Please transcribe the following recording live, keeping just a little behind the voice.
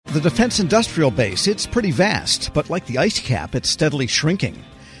The defense industrial base, it's pretty vast, but like the ice cap, it's steadily shrinking.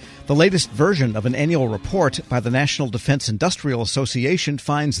 The latest version of an annual report by the National Defense Industrial Association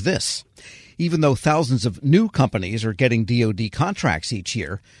finds this. Even though thousands of new companies are getting DoD contracts each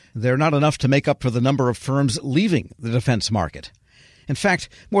year, they're not enough to make up for the number of firms leaving the defense market. In fact,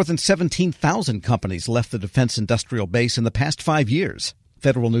 more than 17,000 companies left the defense industrial base in the past 5 years.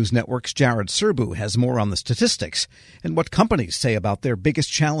 Federal News Network's Jared Serbu has more on the statistics and what companies say about their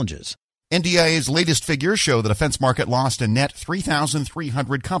biggest challenges. NDIA's latest figures show the defense market lost a net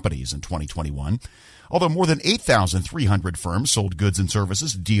 3,300 companies in 2021. Although more than 8,300 firms sold goods and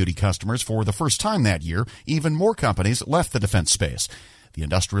services to DoD customers for the first time that year, even more companies left the defense space. The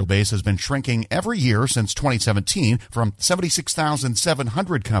industrial base has been shrinking every year since 2017, from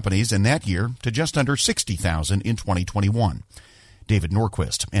 76,700 companies in that year to just under 60,000 in 2021. David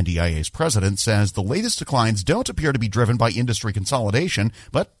Norquist, NDIA's president, says the latest declines don't appear to be driven by industry consolidation,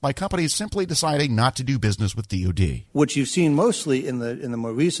 but by companies simply deciding not to do business with DoD. What you've seen mostly in the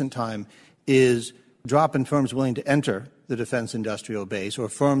more recent time is drop in firms willing to enter the defense industrial base, or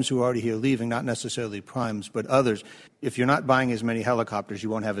firms who are already here leaving, not necessarily primes, but others. If you're not buying as many helicopters, you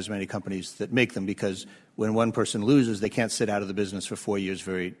won't have as many companies that make them, because when one person loses, they can't sit out of the business for 4 years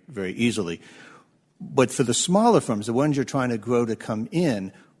very, very easily. But for the smaller firms, the ones you're trying to grow to come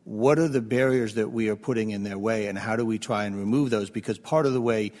in, what are the barriers that we are putting in their way, and how do we try and remove those? Because part of the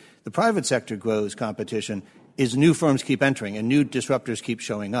way the private sector grows competition is new firms keep entering and new disruptors keep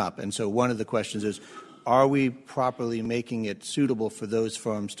showing up. And so one of the questions is, are we properly making it suitable for those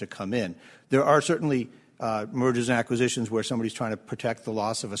firms to come in? There are certainly mergers and acquisitions where somebody's trying to protect the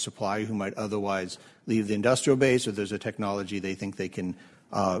loss of a supplier who might otherwise leave the industrial base, or there's a technology they think they can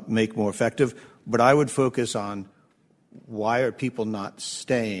make more effective. But I would focus on why are people not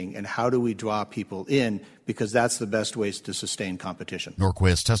staying and how do we draw people in, because that's the best ways to sustain competition.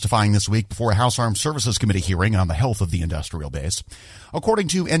 Norquist testifying this week before a House Armed Services Committee hearing on the health of the industrial base. According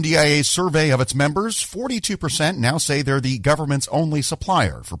to NDIA's survey of its members, 42% now say they're the government's only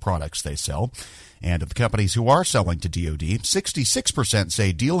supplier for products they sell. And of the companies who are selling to DoD, 66%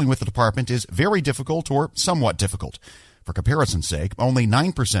 say dealing with the department is very difficult or somewhat difficult. For comparison's sake, only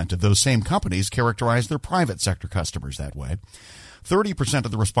 9% of those same companies characterize their private sector customers that way. 30% of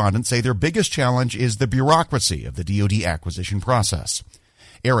the respondents say their biggest challenge is the bureaucracy of the DoD acquisition process.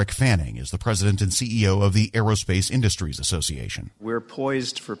 Eric Fanning is the president and CEO of the Aerospace Industries Association. We're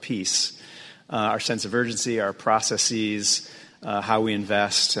poised for peace. Our sense of urgency, our processes, how we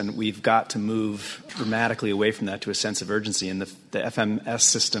invest, and we've got to move dramatically away from that to a sense of urgency, and the FMS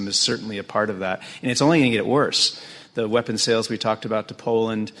system is certainly a part of that. And it's only going to get worse. The weapons sales we talked about to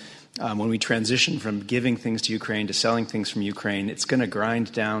Poland, when we transition from giving things to Ukraine to selling things from Ukraine, it's going to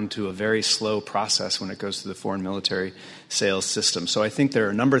grind down to a very slow process when it goes to the foreign military sales system. So I think there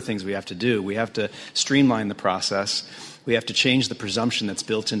are a number of things we have to do. We have to streamline the process. We have to change the presumption that's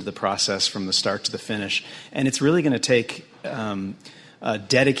built into the process from the start to the finish. And it's really going to take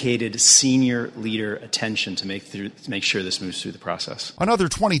dedicated senior leader attention to make sure this moves through the process. Another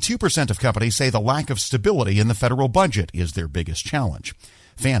 22% of companies say the lack of stability in the federal budget is their biggest challenge.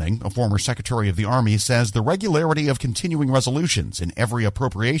 Fanning, a former Secretary of the Army, says the regularity of continuing resolutions in every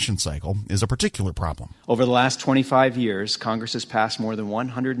appropriation cycle is a particular problem. Over the last 25 years, Congress has passed more than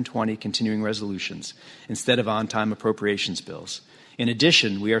 120 continuing resolutions instead of on-time appropriations bills. In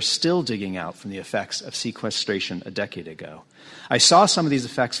addition, we are still digging out from the effects of sequestration a decade ago. I saw some of these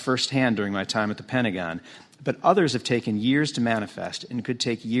effects firsthand during my time at the Pentagon, but others have taken years to manifest and could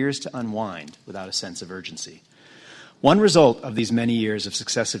take years to unwind without a sense of urgency. One result of these many years of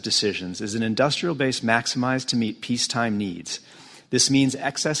successive decisions is an industrial base maximized to meet peacetime needs. This means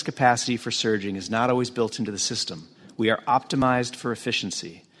excess capacity for surging is not always built into the system. We are optimized for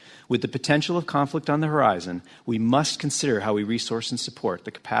efficiency. With the potential of conflict on the horizon, we must consider how we resource and support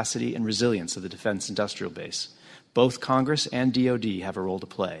the capacity and resilience of the defense industrial base. Both Congress and DoD have a role to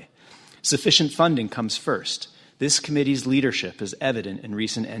play. Sufficient funding comes first. This committee's leadership is evident in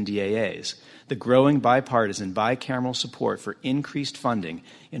recent NDAAs. The growing bipartisan, bicameral support for increased funding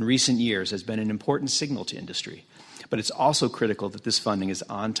in recent years has been an important signal to industry. But it's also critical that this funding is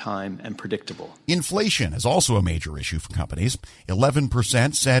on time and predictable. Inflation is also a major issue for companies.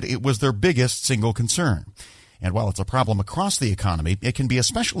 11% said it was their biggest single concern. And while it's a problem across the economy, it can be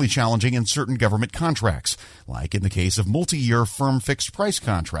especially challenging in certain government contracts, like in the case of multi-year firm fixed-price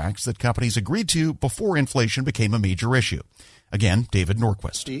contracts that companies agreed to before inflation became a major issue. Again, David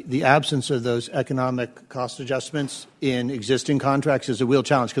Norquist. The absence of those economic cost adjustments in existing contracts is a real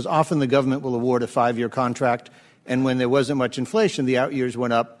challenge, because often the government will award a 5-year contract, and when there wasn't much inflation, the out years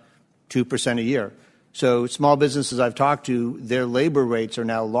went up 2% a year. So small businesses I've talked to, their labor rates are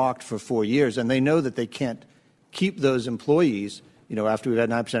now locked for 4 years, and they know that they can't keep those employees, after we've had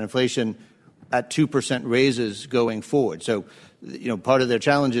 9% inflation, at 2% raises going forward. So, part of their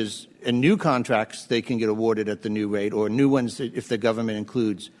challenge is in new contracts, they can get awarded at the new rate, or new ones if the government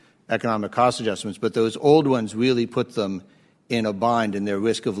includes economic cost adjustments. But those old ones really put them in a bind and their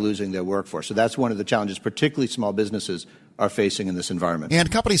risk of losing their workforce. So that's one of the challenges, particularly small businesses are facing in this environment.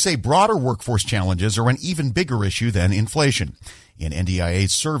 And companies say broader workforce challenges are an even bigger issue than inflation. In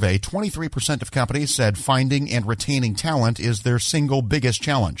NDIA's survey, 23% of companies said finding and retaining talent is their single biggest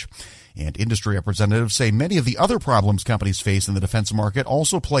challenge. And industry representatives say many of the other problems companies face in the defense market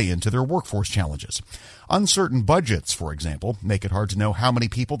also play into their workforce challenges. Uncertain budgets, for example, make it hard to know how many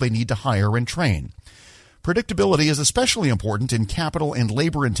people they need to hire and train. Predictability is especially important in capital and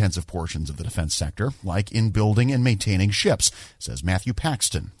labor-intensive portions of the defense sector, like in building and maintaining ships, says Matthew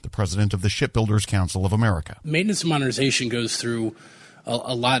Paxton, the president of the Shipbuilders Council of America. Maintenance and modernization goes through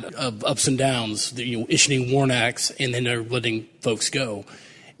a lot of ups and downs, issuing WARN acts and then they're letting folks go.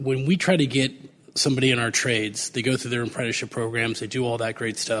 When we try to get somebody in our trades, they go through their apprenticeship programs, they do all that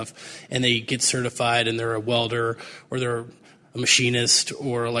great stuff, and they get certified and they're a welder or they're a machinist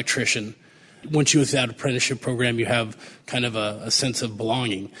or electrician. Once you go through that apprenticeship program, you have kind of a sense of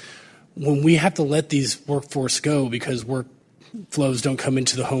belonging. When we have to let these workforce go because work flows don't come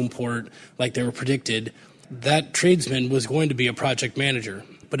into the home port like they were predicted, that tradesman was going to be a project manager.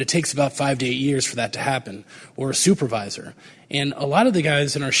 But it takes about 5 to 8 years for that to happen, or a supervisor. And a lot of the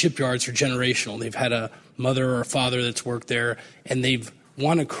guys in our shipyards are generational. They've had a mother or a father that's worked there, and they've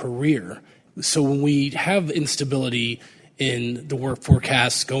won a career. So when we have instability in the work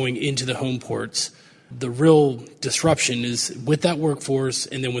forecasts going into the home ports, the real disruption is with that workforce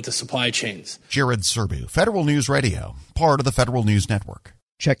and then with the supply chains. Jared Serbu, Federal News Radio, part of the Federal News Network.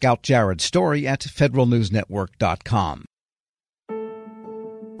 Check out Jared's story at federalnewsnetwork.com.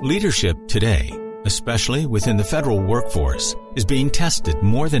 Leadership today, especially within the federal workforce, is being tested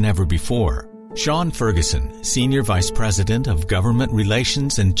more than ever before. Sean Ferguson, Senior Vice President of Government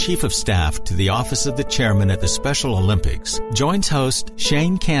Relations and Chief of Staff to the Office of the Chairman at the Special Olympics, joins host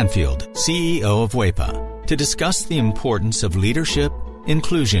Shane Canfield, CEO of WEPA, to discuss the importance of leadership,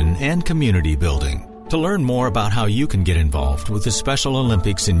 inclusion, and community building. To learn more about how you can get involved with the Special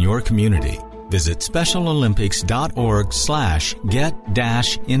Olympics in your community, visit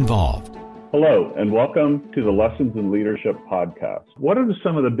specialolympics.org/get-involved. Hello, and welcome to the Lessons in Leadership podcast. What are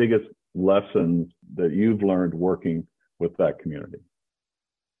some of the biggest lessons that you've learned working with that community?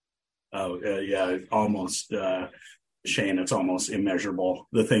 Shane, it's almost immeasurable,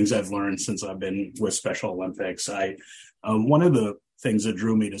 the things I've learned since I've been with Special Olympics. One of the things that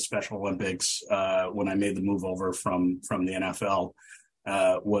drew me to Special Olympics when I made the move over from the NFL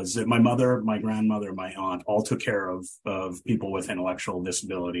was that my mother, my grandmother, my aunt all took care of people with intellectual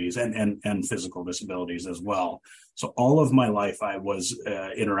disabilities and physical disabilities as well. So all of my life I was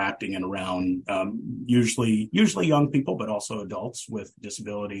interacting and around usually young people, but also adults with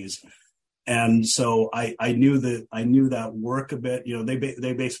disabilities. And so I knew that work a bit.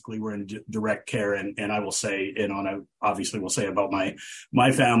 They basically were in direct care, and I will say, and I obviously will say about my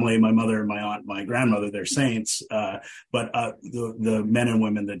family, my mother, my aunt, my grandmother, they're saints. But the men and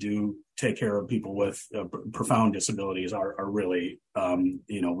women that do take care of people with profound disabilities are really,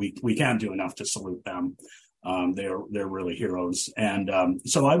 we can't do enough to salute them. They're really heroes. And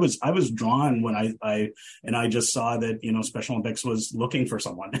so I was drawn when I just saw that, Special Olympics was looking for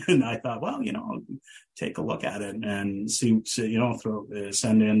someone. And I thought, well, take a look at it and send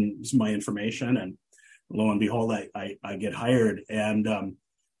in my information. And lo and behold, I get hired. And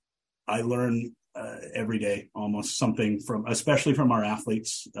I learn every day almost something especially from our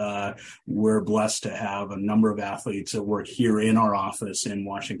athletes. We're blessed to have a number of athletes that work here in our office in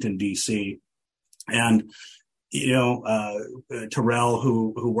Washington, D.C., and, Terrell,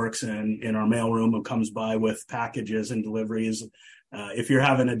 who works in our mailroom, who comes by with packages and deliveries. If you're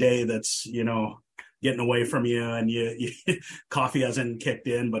having a day that's, getting away from you and you coffee hasn't kicked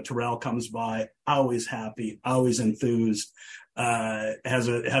in, but Terrell comes by, always happy, always enthused, has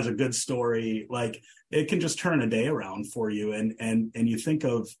a good story. Like, it can just turn a day around for you. And you think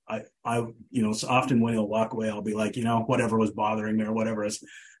of, so often when he'll walk away, I'll be like, whatever was bothering me or whatever is,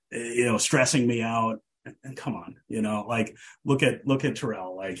 stressing me out. And come on, look at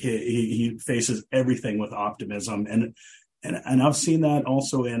Terrell. Like he faces everything with optimism. And I've seen that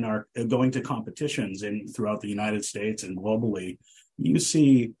also in our going to competitions throughout the United States and globally. You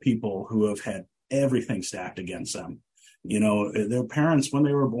see people who have had everything stacked against them. Their parents, when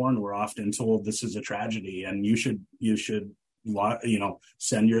they were born, were often told this is a tragedy and you should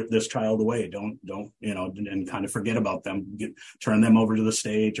send this child away. Don't, and kind of forget about them, turn them over to the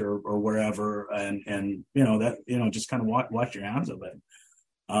state or wherever. And just kind of wash your hands of it.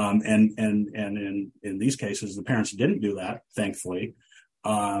 And in these cases, the parents didn't do that, thankfully.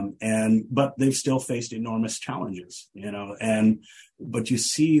 But they've still faced enormous challenges, but you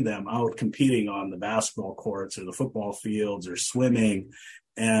see them out competing on the basketball courts or the football fields or swimming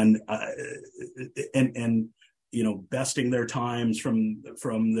and besting their times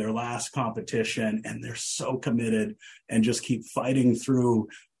from their last competition. And they're so committed and just keep fighting through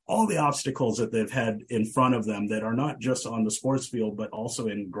all the obstacles that they've had in front of them that are not just on the sports field, but also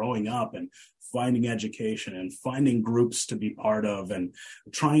in growing up and finding education and finding groups to be part of and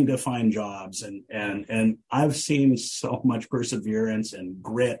trying to find jobs. And I've seen so much perseverance and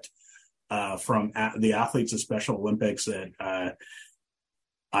grit from the athletes of Special Olympics that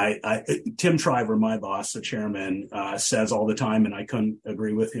Tim Shriver, my boss, the chairman, says all the time, and I couldn't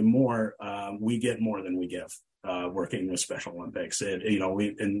agree with him more, we get more than we give. Working with Special Olympics,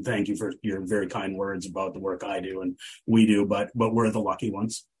 and thank you for your very kind words about the work I do and we do, but we're the lucky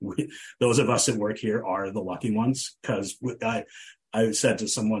ones. Those of us that work here are the lucky ones, because I said to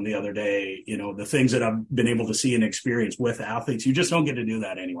someone the other day, the things that I've been able to see and experience with athletes, you just don't get to do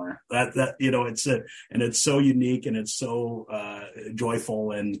that anywhere. It's so unique and it's so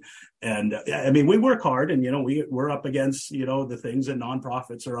joyful and I mean, we work hard and we're up against the things that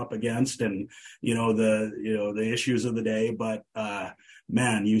nonprofits are up against and the issues of the day. But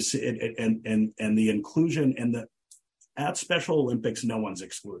man, you see it and the inclusion and at Special Olympics, no one's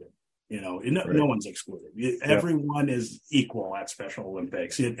excluded. No one's excluded. Everyone is equal at Special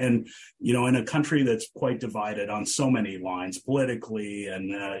Olympics. In a country that's quite divided on so many lines, politically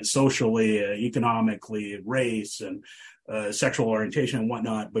and socially, economically, race and sexual orientation and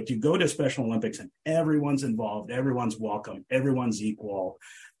whatnot. But you go to Special Olympics and everyone's involved, everyone's welcome, everyone's equal.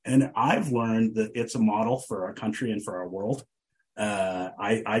 And I've learned that it's a model for our country and for our world.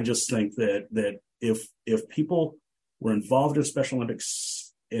 I just think that if people were involved in Special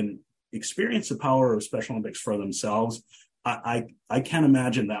Olympics and experience the power of Special Olympics for themselves, I can't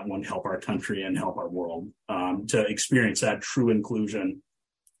imagine that won't help our country and help our world to experience that true inclusion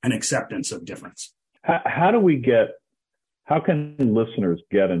and acceptance of difference. How can listeners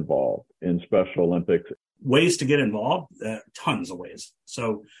get involved in Special Olympics? Ways to get involved, tons of ways.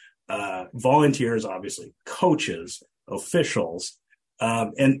 So volunteers, obviously, coaches, officials,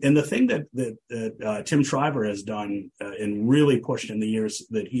 and the thing that Tim Shriver has done and really pushed in the years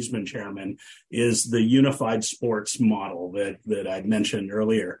that he's been chairman is the unified sports model that I mentioned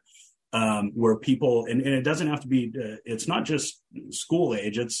earlier, where people, and it doesn't have to be, it's not just school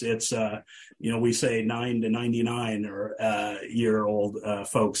age. It's we say 9 to 99 or year old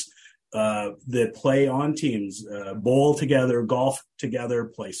folks that play on teams, bowl together, golf together,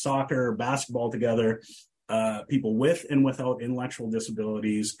 play soccer, basketball together. People with and without intellectual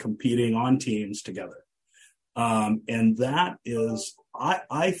disabilities competing on teams together. And that is,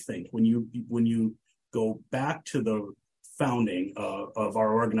 I think when you go back to the founding of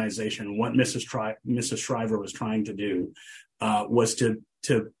our organization, what Mrs. Shriver was trying to do was to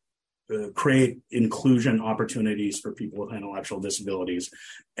create inclusion opportunities for people with intellectual disabilities.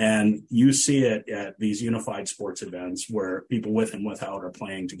 And you see it at these unified sports events where people with and without are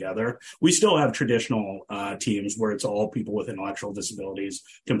playing together. We still have traditional teams where it's all people with intellectual disabilities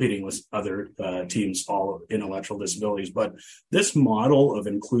competing with other teams, all intellectual disabilities. But this model of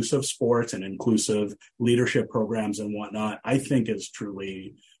inclusive sports and inclusive leadership programs and whatnot, I think is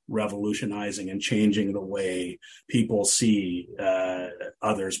truly revolutionizing and changing the way people see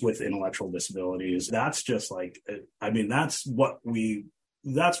others with intellectual disabilities. That's just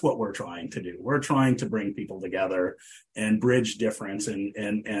that's what we're trying to do. We're trying to bring people together and bridge difference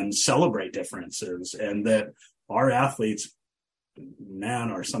and celebrate differences, and that our athletes,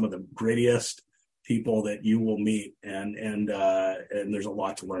 man, are some of the grittiest people that you will meet, and there's a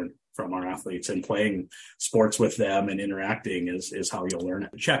lot to learn from our athletes, and playing sports with them and interacting is how you'll learn it.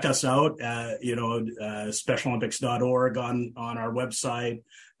 Check us out, specialolympics.org on our website.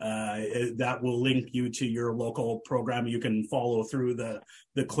 That will link you to your local program. You can follow through the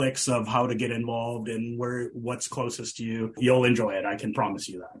clicks of how to get involved and what's closest to you. You'll enjoy it. I can promise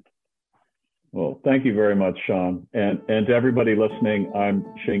you that. Well, thank you very much, Sean. And to everybody listening, I'm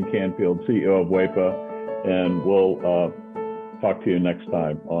Shane Canfield, CEO of WEPA, and we'll talk to you next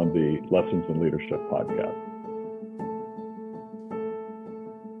time on the Lessons in Leadership podcast.